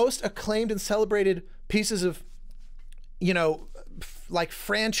of their most acclaimed and celebrated pieces of, you know, like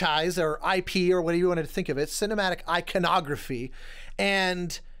franchise or IP or whatever you wanted to think of it, cinematic iconography.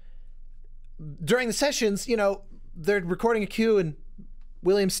 And during the sessions, you know, they're recording a cue and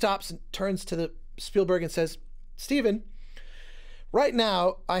Williams stops and turns to the Spielberg and says, "Steven, right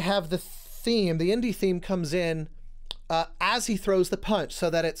now I have the theme, the indie theme comes in as he throws the punch, so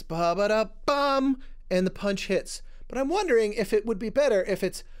that it's ba-ba-da-bum and the punch hits. But I'm wondering if it would be better if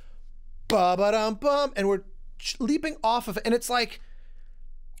it's ba-ba-dum-bum and we're leaping off of it." And it's like,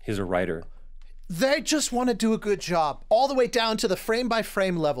 he's a writer. They just want to do a good job all the way down to the frame by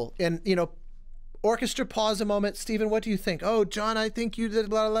frame level. And, you know, orchestra pause a moment. "Steven, what do you think?" "Oh, John, I think you did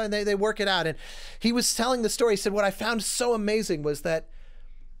blah, blah, blah." And they work it out. And he was telling the story. He said, what I found so amazing was that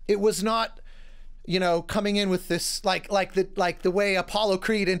it was not, you know, coming in with this, like the way Apollo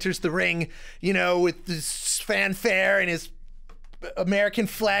Creed enters the ring, you know, with this fanfare and his American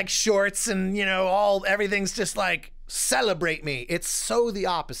flag shorts and, you know, everything's just like, celebrate me. It's so the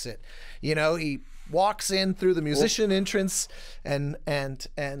opposite. You know, he walks in through the musician entrance and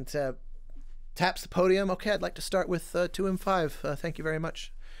taps the podium. "Okay, I'd like to start with 2M5. Thank you very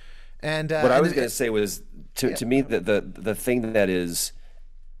much." And what I was going to say was, to me, the thing that is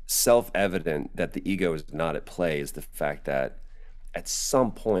self-evident that the ego is not at play is the fact that at some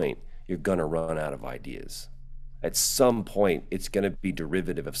point you're going to run out of ideas. At some point it's going to be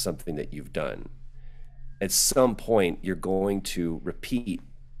derivative of something that you've done. At some point you're going to repeat.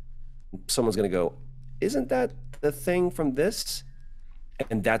 Someone's going to go, "Isn't that the thing from this?"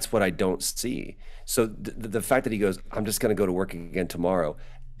 And that's what I don't see. So the fact that he goes, "I'm just going to go to work again tomorrow,"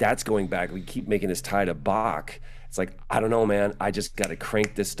 that's going back. We keep making this tie to Bach. It's like, I don't know, man. I just got to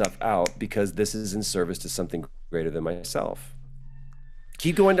crank this stuff out because this is in service to something greater than myself.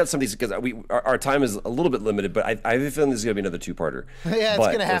 Keep going down some of these, because our time is a little bit limited, but I have a feeling this is going to be another two-parter. Yeah, it's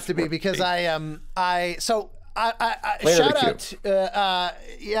going to have to be, because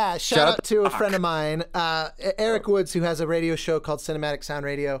shout out to a friend of mine, Eric Woods, who has a radio show called Cinematic Sound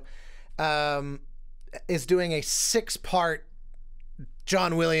Radio, is doing a 6-part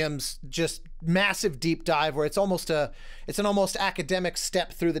John Williams, just massive deep dive, where it's an almost academic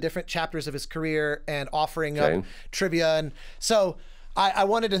step through the different chapters of his career and offering up trivia. And so I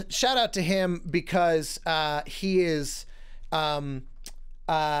wanted to shout out to him because he is doing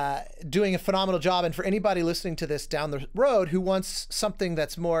a phenomenal job. And for anybody listening to this down the road who wants something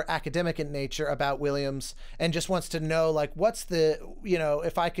that's more academic in nature about Williams and just wants to know, like, what's the, you know,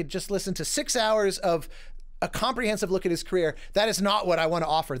 if I could just listen to 6 hours of a comprehensive look at his career, that is not what I want to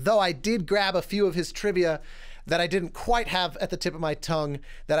offer. Though I did grab a few of his trivia that I didn't quite have at the tip of my tongue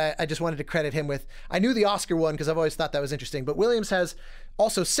that I just wanted to credit him with. I knew the Oscar one because I've always thought that was interesting. But Williams has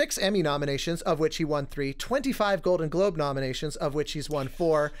also 6 Emmy nominations, of which he won 3, 25 Golden Globe nominations, of which he's won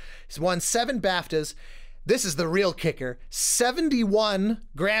 4. He's won 7 BAFTAs. This is the real kicker. 71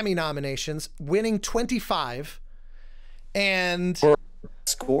 Grammy nominations, winning 25. And for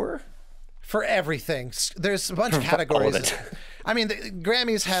score? For everything. There's a bunch of categories. I mean, the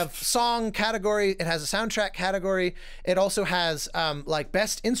Grammys have song category. It has a soundtrack category. It also has like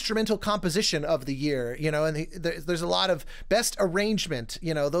best instrumental composition of the year, you know, and there's a lot of best arrangement,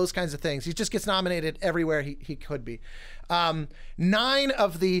 you know, those kinds of things. He just gets nominated everywhere he could be. 9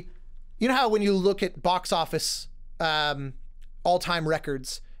 of the, you know how when you look at box office all-time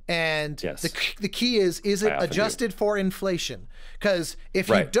records, and yes, the key is it adjusted for inflation? Because if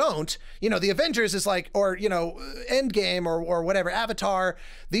you don't, you know, the Avengers is like, or, you know, Endgame or whatever, Avatar,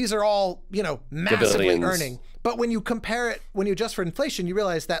 these are all, you know, massively earning. But when you compare it, when you adjust for inflation, you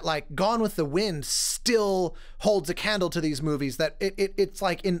realize that, like, Gone with the Wind still holds a candle to these movies, that it's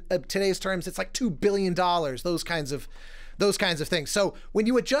like, in today's terms, it's like $2 billion, those kinds of things. So when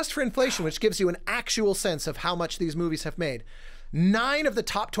you adjust for inflation, which gives you an actual sense of how much these movies have made, 9 of the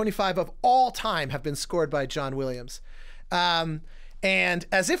top 25 of all time have been scored by John Williams. And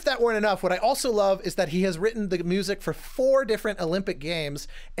as if that weren't enough, what I also love is that he has written the music for 4 different Olympic Games,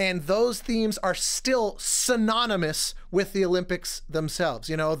 and those themes are still synonymous with the Olympics themselves.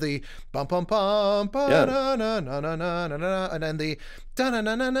 You know, the bum bum bum ba na na na na na na, and then the da na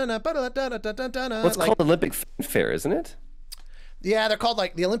na na na ba da da da da da. What's called Olympic fanfare, isn't it? Yeah, they're called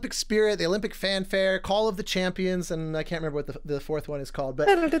like the Olympic Spirit, the Olympic Fanfare, Call of the Champions, and I can't remember what the 4th one is called. But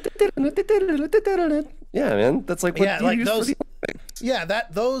yeah, man, that's like what like those. Yeah,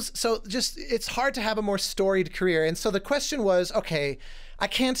 so just, it's hard to have a more storied career. And so the question was, okay, I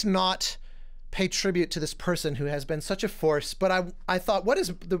can't not pay tribute to this person who has been such a force, but I thought,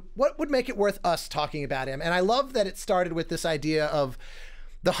 what would make it worth us talking about him? And I love that it started with this idea of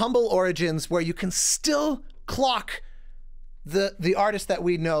the humble origins where you can still clock the artist that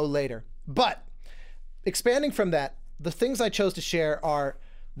we know later. But expanding from that, the things I chose to share are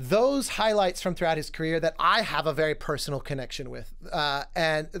those highlights from throughout his career that I have a very personal connection with.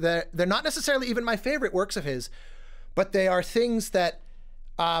 And they're not necessarily even my favorite works of his, but they are things that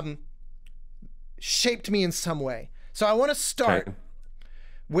shaped me in some way. So I want to start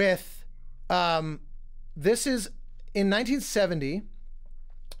with, this is in 1970,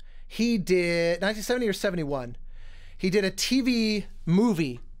 he did, 1970 or 71, he did a TV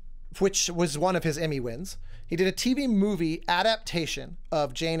movie, which was one of his Emmy wins. He did a TV movie adaptation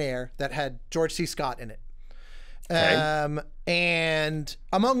of Jane Eyre that had George C. Scott in it. And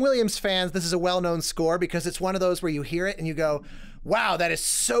among Williams fans, this is a well-known score because it's one of those where you hear it and you go, wow, that is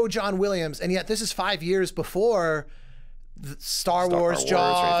so John Williams. And yet this is 5 years before Star Wars,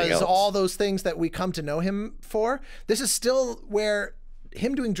 Jaws, all those things that we come to know him for. This is still where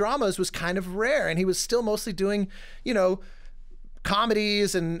him doing dramas was kind of rare, and he was still mostly doing, you know,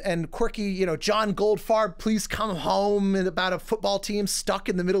 comedies and quirky, you know, John Goldfarb, Please Come Home, and about a football team stuck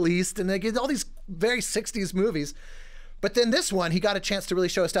in the Middle East, and they get all these very 60s movies. But then this one, he got a chance to really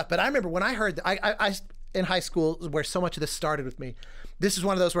show his stuff. But I remember when I heard, I in high school, where so much of this started with me, this is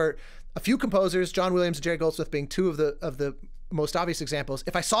one of those where a few composers, John Williams and Jerry Goldsmith being two of the most obvious examples,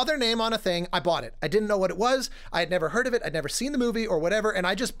 if I saw their name on a thing, I bought it. I didn't know what it was. I had never heard of it. I'd never seen the movie or whatever. And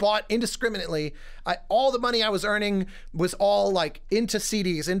I just bought indiscriminately. All the money I was earning was all like into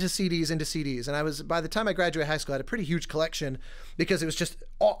CDs. And I was, by the time I graduated high school, I had a pretty huge collection because it was just,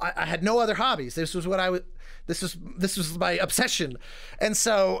 I had no other hobbies. This was what this was my obsession. And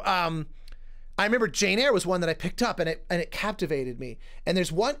so, I remember Jane Eyre was one that I picked up, and it captivated me. And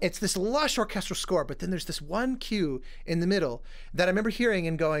there's one, it's this lush orchestral score, but then there's this one cue in the middle that I remember hearing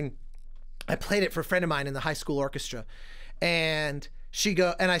and going, I played it for a friend of mine in the high school orchestra. And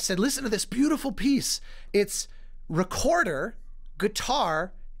I said, listen to this beautiful piece. It's recorder,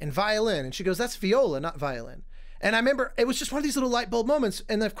 guitar, and violin. And she goes, that's viola, not violin. And I remember it was just one of these little light bulb moments.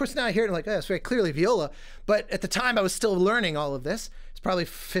 And of course now I hear it and I'm like, oh, it's very clearly viola. But at the time I was still learning all of this. It's probably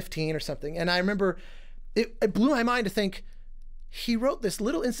 15 or something. And I remember it blew my mind to think he wrote this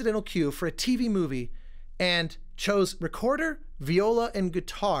little incidental cue for a TV movie and chose recorder, viola, and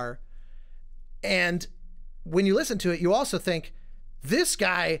guitar. And when you listen to it, you also think this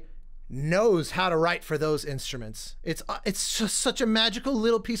guy knows how to write for those instruments. It's just such a magical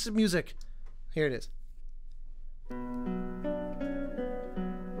little piece of music. Here it is.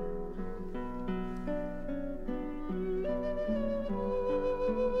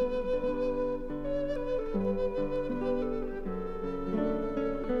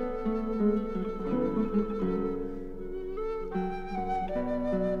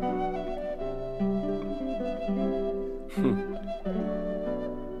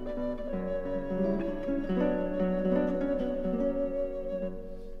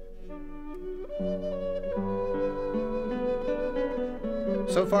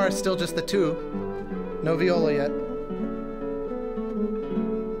 So far, it's still just the two. No viola yet.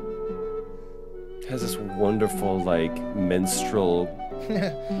 It has this wonderful, like, minstrel,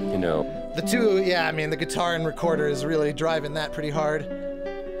 you know. The two, yeah, I mean, the guitar and recorder is really driving that pretty hard.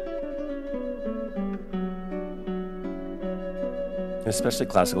 Especially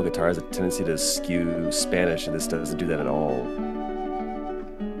classical guitar has a tendency to skew Spanish, and this doesn't do that at all.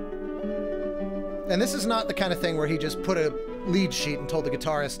 And this is not the kind of thing where he just put a lead sheet and told the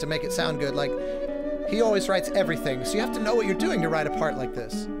guitarist to make it sound good. Like, he always writes everything, so you have to know what you're doing to write a part like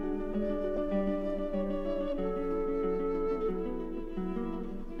this.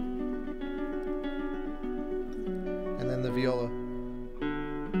 And then the viola.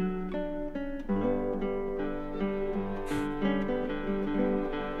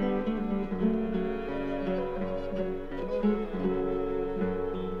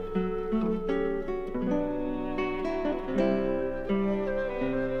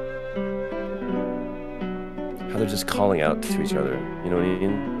 They're just calling out to each other. You know what I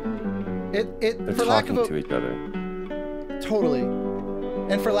mean? They're for lack talking of to each other. Totally.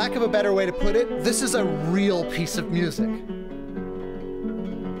 And for lack of a better way to put it, this is a real piece of music.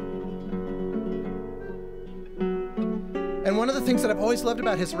 And one of the things that I've always loved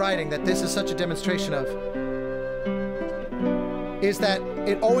about his writing, that this is such a demonstration of, is that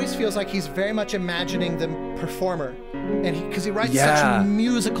it always feels like he's very much imagining the performer. And because he writes such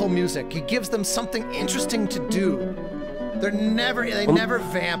musical music, he gives them something interesting to do. They never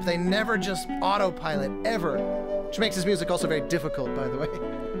vamp. They never just autopilot, ever. Which makes his music also very difficult, by the way.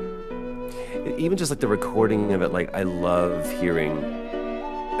 Even just like the recording of it, like I love hearing,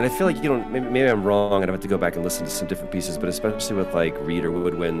 and I feel like you don't, maybe I'm wrong, and I have to go back and listen to some different pieces, but especially with like reed or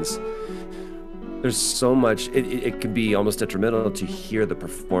woodwinds, there's so much, it can be almost detrimental to hear the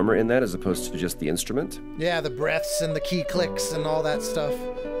performer in that as opposed to just the instrument. Yeah, the breaths and the key clicks and all that stuff.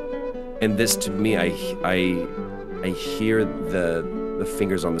 And this, to me, I hear the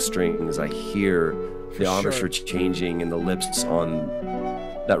fingers on the strings. I hear the embouchure changing and the lips on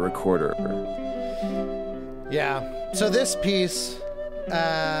that recorder. Yeah. So this piece,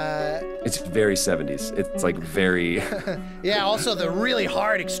 it's very 70s. It's like very. Yeah. Also, the really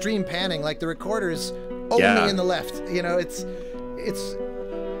hard extreme panning, like the recorder's only in the left. You know, it's.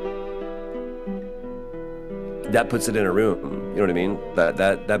 That puts it in a room. You know what I mean?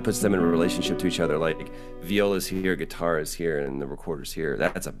 That puts them in a relationship to each other. Like viola's here, guitar is here, and the recorder's here.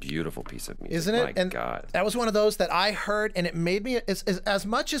 That's a beautiful piece of music. Isn't it? My God. That was one of those that I heard, and it made me, as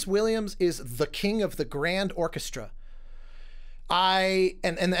much as Williams is the king of the grand orchestra, I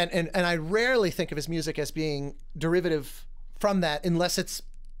rarely think of his music as being derivative from that, unless it's,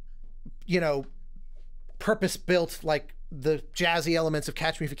 you know, purpose built, like the jazzy elements of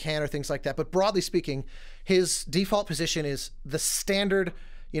Catch Me If You Can or things like that. But broadly speaking, his default position is the standard,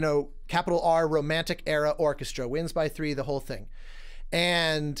 you know, capital R Romantic era orchestra, wins by 3, the whole thing.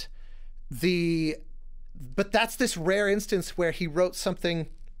 And but that's this rare instance where he wrote something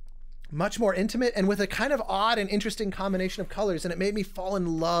much more intimate and with a kind of odd and interesting combination of colors. And it made me fall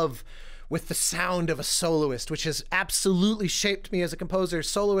in love with the sound of a soloist, which has absolutely shaped me as a composer.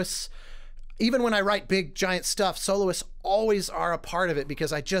 Soloists, even when I write big, giant stuff, soloists always are a part of it,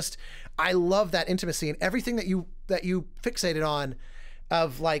 because I love that intimacy and everything that you fixated on,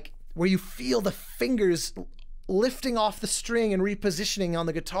 of like where you feel the fingers lifting off the string and repositioning on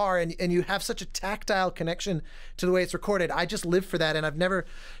the guitar, and you have such a tactile connection to the way it's recorded. I just live for that, and I've never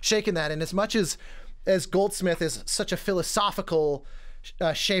shaken that. And as much as Goldsmith is such a philosophical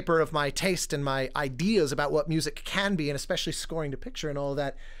shaper of my taste and my ideas about what music can be, and especially scoring to picture and all of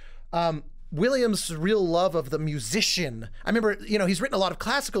that, Williams' real love of the musician. I remember, you know, he's written a lot of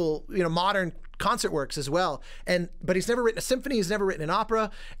classical, you know, modern concert works as well. But he's never written a symphony. He's never written an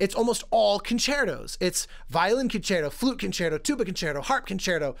opera. It's almost all concertos. It's violin concerto, flute concerto, tuba concerto, harp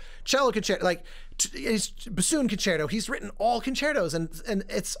concerto, cello concerto, like bassoon concerto. He's written all concertos. And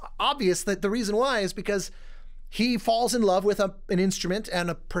it's obvious that the reason why is because he falls in love with an instrument and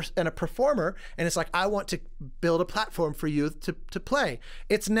a performer. And it's like, I want to build a platform for you to play.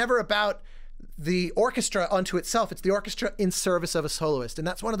 It's never about the orchestra unto itself. It's the orchestra in service of a soloist. And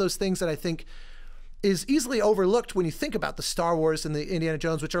that's one of those things that I think is easily overlooked when you think about the Star Wars and the Indiana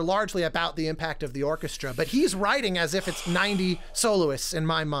Jones, which are largely about the impact of the orchestra. But he's writing as if it's 90 soloists in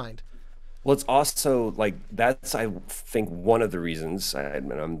my mind. Well, it's also like, that's, I think, one of the reasons,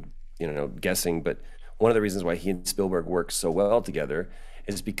 I'm, you know, guessing, but one of the reasons why he and Spielberg work so well together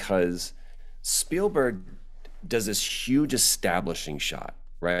is because Spielberg does this huge establishing shot,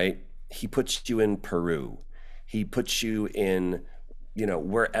 right? He puts you in Peru. He puts you in, you know,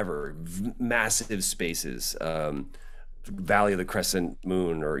 wherever, massive spaces, Valley of the Crescent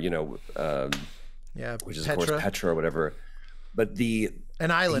Moon, or, you know, which is Petra. Of course Petra or whatever. But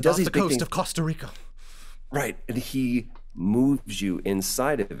an island off the coast of Costa Rica. Right, and he moves you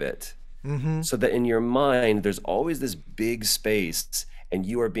inside of it, so that in your mind there's always this big space, and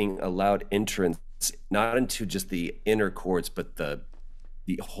you are being allowed entrance not into just the inner courts, but the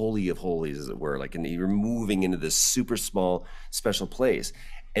holy of holies, as it were, like, and you're moving into this super small special place.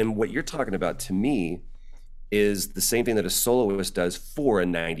 And what you're talking about, to me, is the same thing that a soloist does for a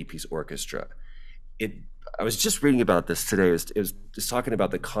 90-piece orchestra. I was just reading about this today. It was just talking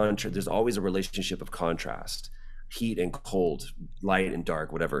about the contrast. There's always a relationship of contrast, heat and cold, light and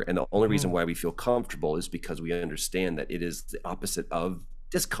dark, whatever. And the only reason why we feel comfortable is because we understand that it is the opposite of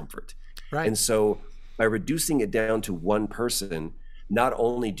discomfort. Right. And so by reducing it down to one person, not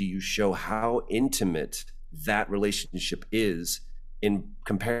only do you show how intimate that relationship is in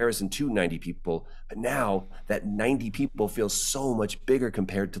comparison to 90 people, but now that 90 people feel so much bigger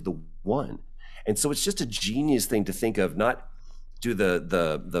compared to the one. And so it's just a genius thing to think of, not do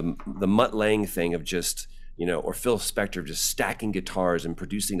the Mutt Lange thing of just, you know, or Phil Spector of just stacking guitars and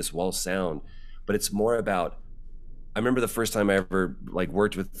producing this wall sound, but it's more about, I remember the first time I ever like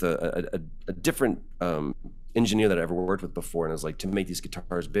worked with a different engineer that I ever worked with before, and I was like, to make these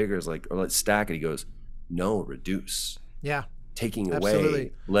guitars bigger is like, or let's stack it. He goes, no, reduce. Yeah. Taking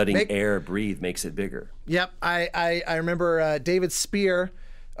away, letting air breathe makes it bigger. Yep. I remember David Spear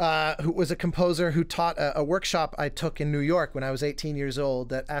who was a composer who taught a workshop I took in New York when I was 18 years old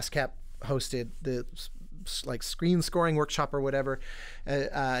that ASCAP hosted, the like screen scoring workshop or whatever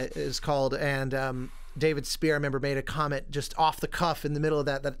is called. And David Spear, I remember, made a comment just off the cuff in the middle of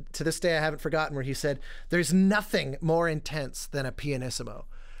that to this day I haven't forgotten, where he said, "There's nothing more intense than a pianissimo."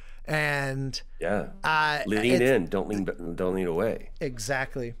 And yeah, lean in, don't lean away.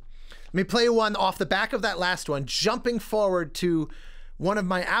 Exactly. Let me play one off the back of that last one, jumping forward to one of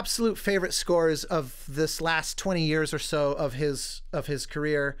my absolute favorite scores of this last 20 years or so of his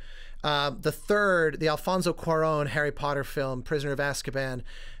career. The Alfonso Cuarón Harry Potter film, Prisoner of Azkaban,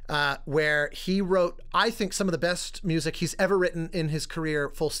 where he wrote, I think, some of the best music he's ever written in his career,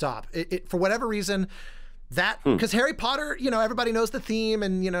 full stop. For whatever reason, because Harry Potter, everybody knows the theme,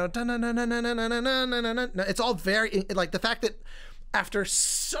 and, it's all very, like, the fact that after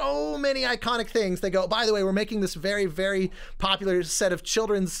so many iconic things, they go, by the way, we're making this very, very popular set of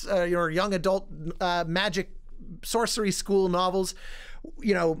children's, or young adult magic sorcery school novels.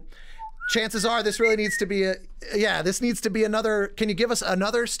 Chances are this really needs to be this needs to be another, can you give us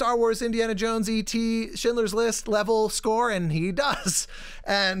another Star Wars, Indiana Jones, E.T., Schindler's List level score? And he does.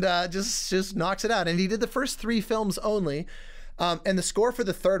 And just knocks it out. And he did the first 3 films only. And the score for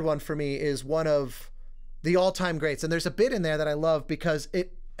the third one for me is one of the all-time greats. And there's a bit in there that I love because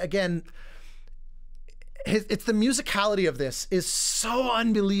it's the musicality of this is so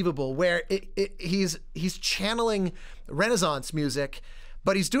unbelievable, where he's channeling Renaissance music,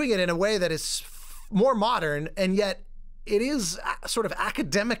 but he's doing it in a way that is more modern, and yet it is sort of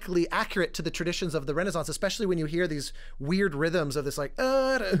academically accurate to the traditions of the Renaissance, especially when you hear these weird rhythms of this, like,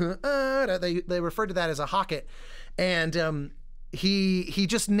 they refer to that as a hocket. And he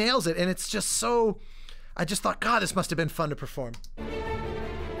just nails it, and it's just so, I just thought, God, this must have been fun to perform.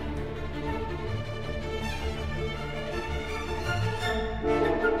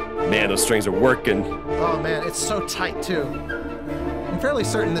 Man, those strings are working. Oh man, it's so tight too. I'm fairly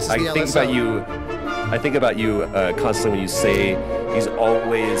certain this is the LSO. I think about you constantly when you say he's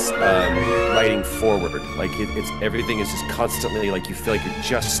always writing forward. Like everything is just constantly, like, you feel like you're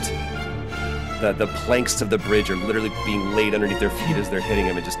just, the planks of the bridge are literally being laid underneath their feet as they're hitting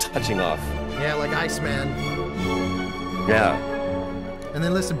him and just touching off. Yeah, like Iceman. Yeah. And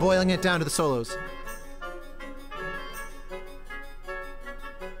then listen, boiling it down to the solos.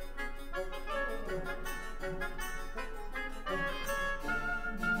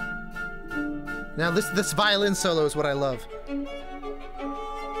 Now this violin solo is what I love.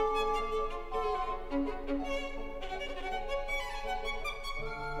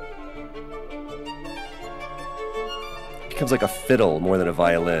 It becomes like a fiddle more than a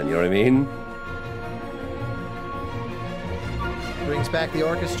violin, you know what I mean? Brings back the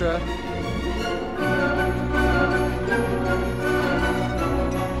orchestra.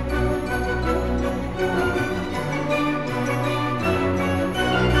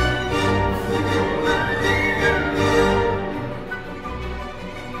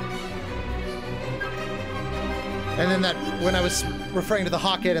 And then when I was referring to the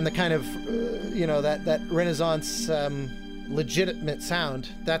hocket and the kind of, that Renaissance legitimate sound,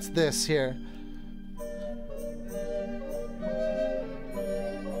 that's this here.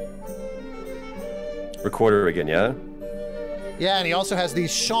 Recorder again, yeah? Yeah, and he also has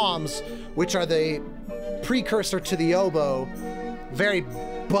these shawms, which are the precursor to the oboe. Very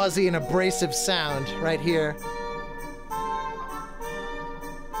buzzy and abrasive sound right here.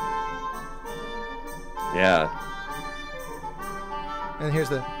 Yeah. And here's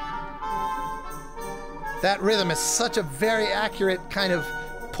that rhythm is such a very accurate kind of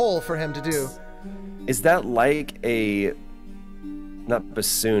pull for him to do. Is that like a, not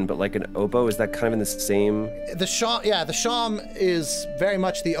bassoon, but like an oboe? Is that kind of in the same? The shawm is very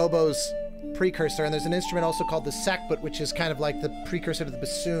much the oboe's precursor, and there's an instrument also called the sackbut, which is kind of like the precursor to the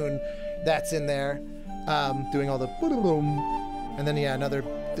bassoon that's in there, doing all the boom. And then,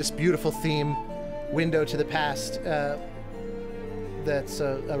 this beautiful theme, Window to the Past, that's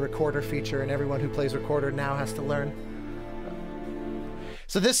a recorder feature, and everyone who plays recorder now has to learn.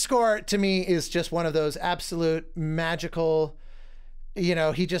 So this score, to me, is just one of those absolute magical,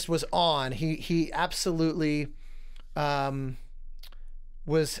 he just was on. He absolutely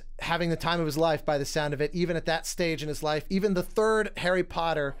was having the time of his life by the sound of it, even at that stage in his life, even the third Harry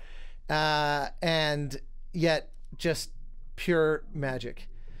Potter, and yet just pure magic.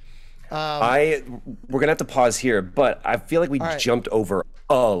 We're gonna have to pause here, but I feel like we jumped over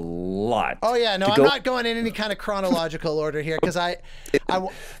a lot. Oh yeah, no, I'm not going in any kind of chronological order here, because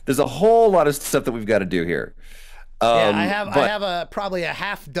there's a whole lot of stuff that we've got to do here. I have probably a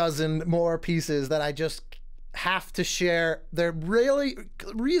half dozen more pieces that I just have to share. They're really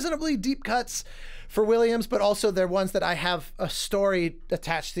reasonably deep cuts for Williams, but also they're ones that I have a story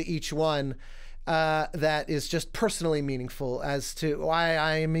attached to each one that is just personally meaningful as to why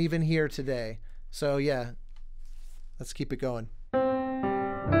I am even here today. So yeah, let's keep it going.